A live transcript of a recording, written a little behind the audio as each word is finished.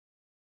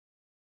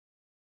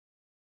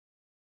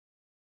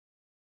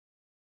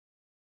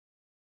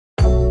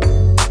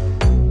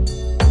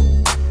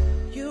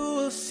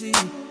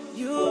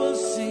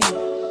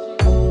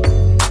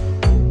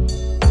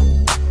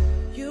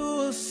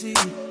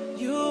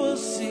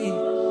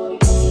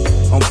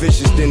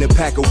vicious than a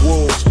pack of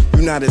wolves.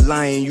 You not a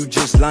lion, you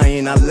just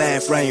lying. I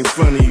laugh right in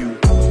front of you.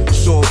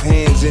 Soft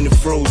hands in a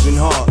frozen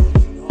heart.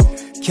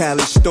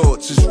 Callous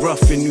thoughts is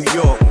rough in New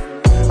York.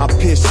 I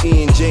pissed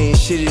E&J and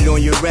shitted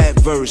on your rap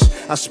verse.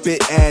 I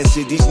spit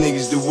acid, these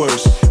niggas the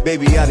worst.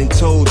 Baby, I done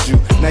told you,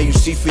 now you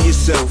see for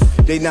yourself.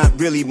 They not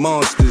really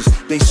monsters,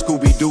 they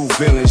Scooby-Doo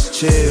villains.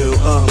 Chill,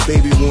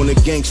 baby want a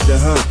gangster,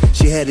 huh?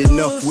 She had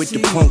enough with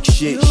the punk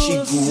shit, she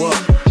grew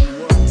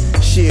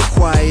up. She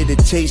acquired a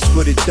taste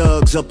for the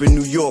thugs up in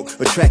New York.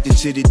 Attracted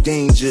to the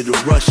danger, the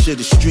rush of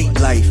the street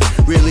life.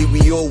 Really,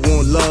 we all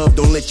want love,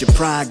 don't let your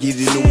pride get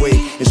in the way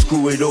and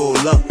screw it all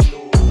up.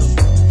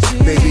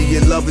 Baby,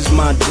 your love is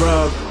my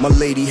drug, my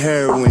lady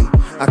heroin.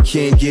 I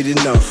can't get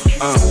enough.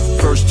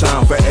 First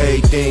time for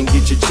everything,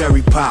 get your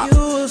cherry pop.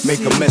 Make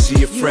a mess of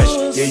your fresh,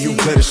 yeah, you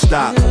better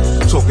stop.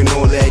 Talking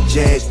all that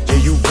jazz, yeah,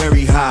 you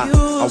very high.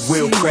 I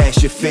will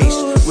crash your face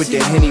with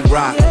the Henny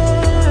Rock.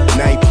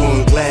 Now he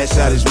pulling glass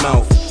out his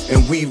mouth,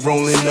 and we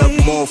rolling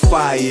up more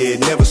fire, it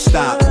never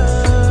stop.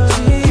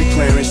 We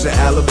Clarence of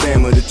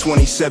Alabama, the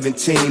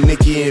 2017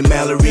 Nicki and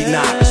Mallory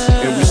Knox.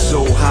 And we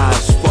so high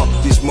as fuck,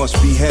 this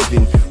must be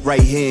heaven.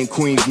 Right here in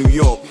Queens, New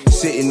York,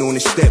 sitting on the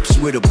steps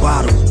with a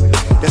bottle.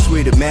 That's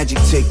where the magic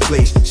take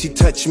place. She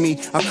touched me,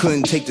 I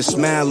couldn't take the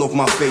smile off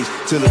my face.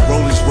 Till the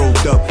rollers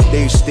rolled up,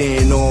 they was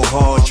staring all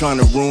hard, trying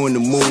to ruin the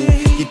mood.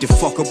 Get the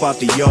fuck up out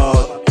the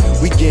yard.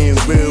 We getting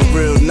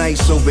real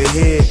nice over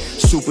here.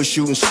 Super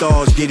shooting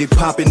stars, get it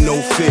poppin',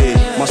 no fear.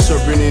 My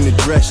serpent in the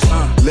dress,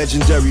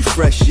 legendary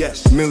fresh,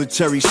 yes.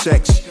 Military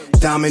sex,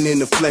 diamond in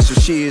the flesh.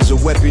 If she is a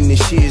weapon, then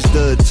she is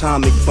the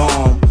atomic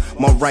bomb.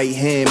 My right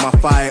hand, my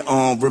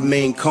firearm,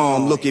 remain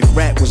calm. Look, if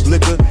rap was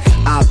liquor,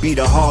 I'd be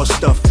the hard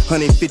stuff.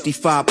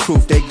 155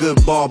 proof, that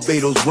good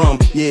Barbados rum.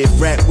 Yeah,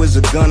 if rap was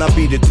a gun, I'd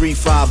be the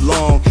 3-5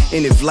 long.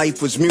 And if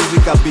life was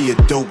music, I'd be a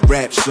dope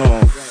rap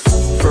song.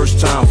 First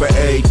time for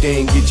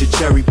everything, get your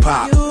cherry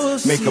pop.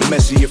 Make a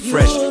mess of your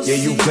fresh, yeah,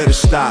 you better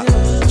stop.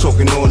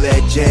 Talking all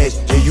that jazz,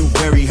 yeah, you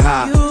very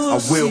high. I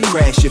will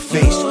crash your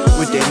face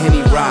with the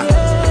Henny Rock.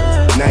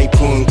 Now he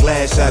pulling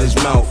glass out his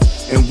mouth,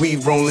 and we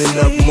rolling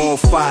up more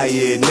fire,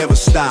 it never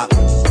stop.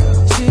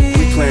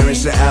 We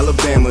Clarence of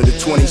Alabama, the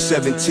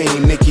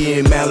 2017 Nicki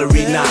and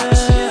Mallory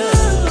Knox.